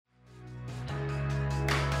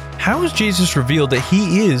How has Jesus revealed that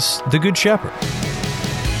he is the Good Shepherd?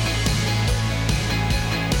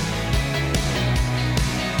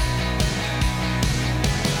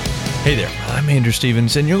 Hey there, I'm Andrew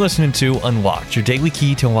Stevens, and you're listening to Unlocked, your daily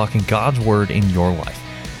key to unlocking God's Word in your life.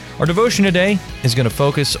 Our devotion today is going to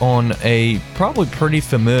focus on a probably pretty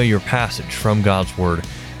familiar passage from God's Word,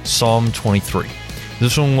 Psalm 23.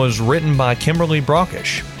 This one was written by Kimberly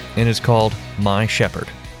Brokish and is called My Shepherd.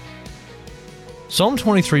 Psalm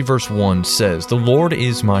 23 verse 1 says, "The Lord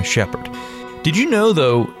is my shepherd." Did you know,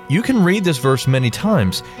 though, you can read this verse many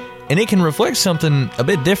times, and it can reflect something a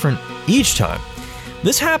bit different each time.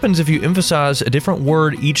 This happens if you emphasize a different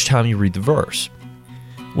word each time you read the verse.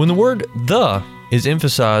 When the word "the" is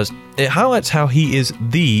emphasized, it highlights how He is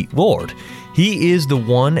the Lord. He is the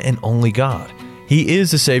one and only God. He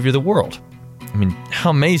is the Savior of the world. I mean, how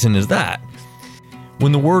amazing is that?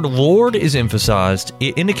 When the word Lord is emphasized,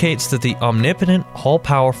 it indicates that the omnipotent,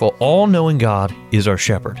 all-powerful, all-knowing God is our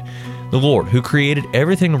shepherd. The Lord, who created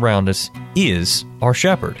everything around us, is our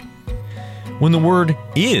shepherd. When the word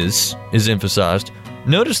is emphasized,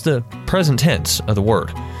 notice the present tense of the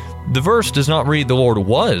word. The verse does not read, "The Lord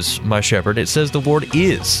was my shepherd." It says, "The Lord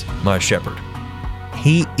is my shepherd."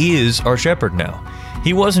 He is our shepherd now.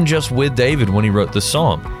 He wasn't just with David when he wrote this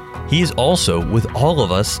psalm. He is also with all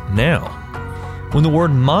of us now. When the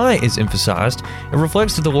word "my" is emphasized, it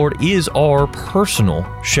reflects that the Lord is our personal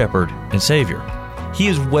shepherd and Savior. He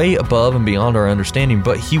is way above and beyond our understanding,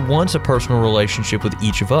 but He wants a personal relationship with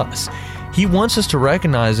each of us. He wants us to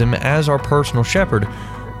recognize Him as our personal shepherd,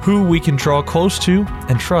 who we can draw close to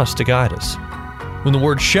and trust to guide us. When the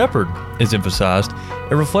word shepherd is emphasized,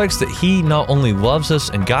 it reflects that He not only loves us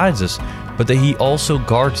and guides us, but that He also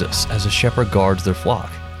guards us as a shepherd guards their flock.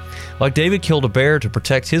 Like David killed a bear to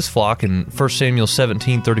protect his flock in 1 Samuel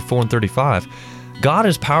 17:34 and 35, God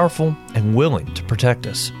is powerful and willing to protect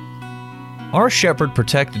us. Our shepherd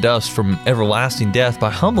protected us from everlasting death by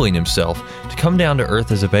humbling Himself to come down to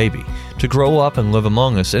earth as a baby, to grow up and live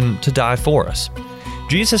among us, and to die for us.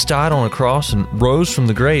 Jesus died on a cross and rose from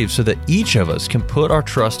the grave so that each of us can put our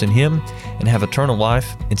trust in Him and have eternal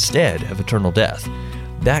life instead of eternal death.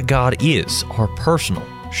 That God is our personal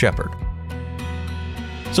shepherd.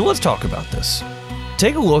 So let's talk about this.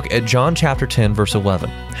 Take a look at John chapter 10, verse 11.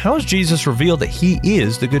 How has Jesus revealed that He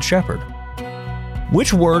is the Good Shepherd?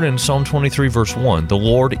 Which word in Psalm 23 verse 1, "The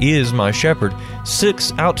Lord is my shepherd,"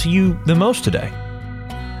 sticks out to you the most today?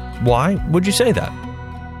 Why would you say that?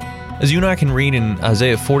 As you and I can read in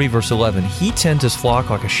Isaiah 40 verse 11, He tends His flock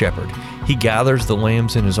like a shepherd. He gathers the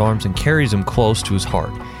lambs in His arms and carries them close to His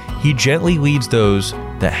heart. He gently leads those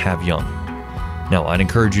that have young. Now, I'd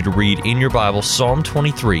encourage you to read in your Bible Psalm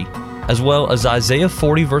 23, as well as Isaiah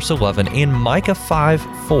 40 verse 11 and Micah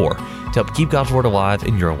 5:4 to help keep God's Word alive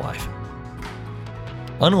in your life.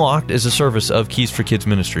 Unlocked is a service of Keys for Kids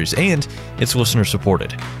Ministries, and it's listener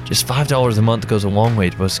supported. Just $5 a month goes a long way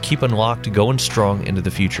to us keep Unlocked going strong into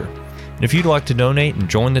the future. And if you'd like to donate and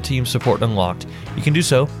join the team supporting Unlocked, you can do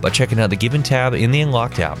so by checking out the Giving tab in the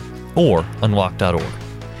Unlocked app or unlocked.org.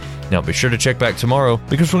 Now be sure to check back tomorrow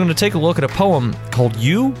because we're going to take a look at a poem called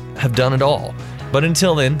 "You Have Done It All." But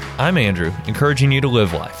until then, I'm Andrew, encouraging you to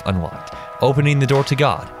live life unlocked, opening the door to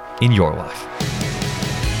God in your life.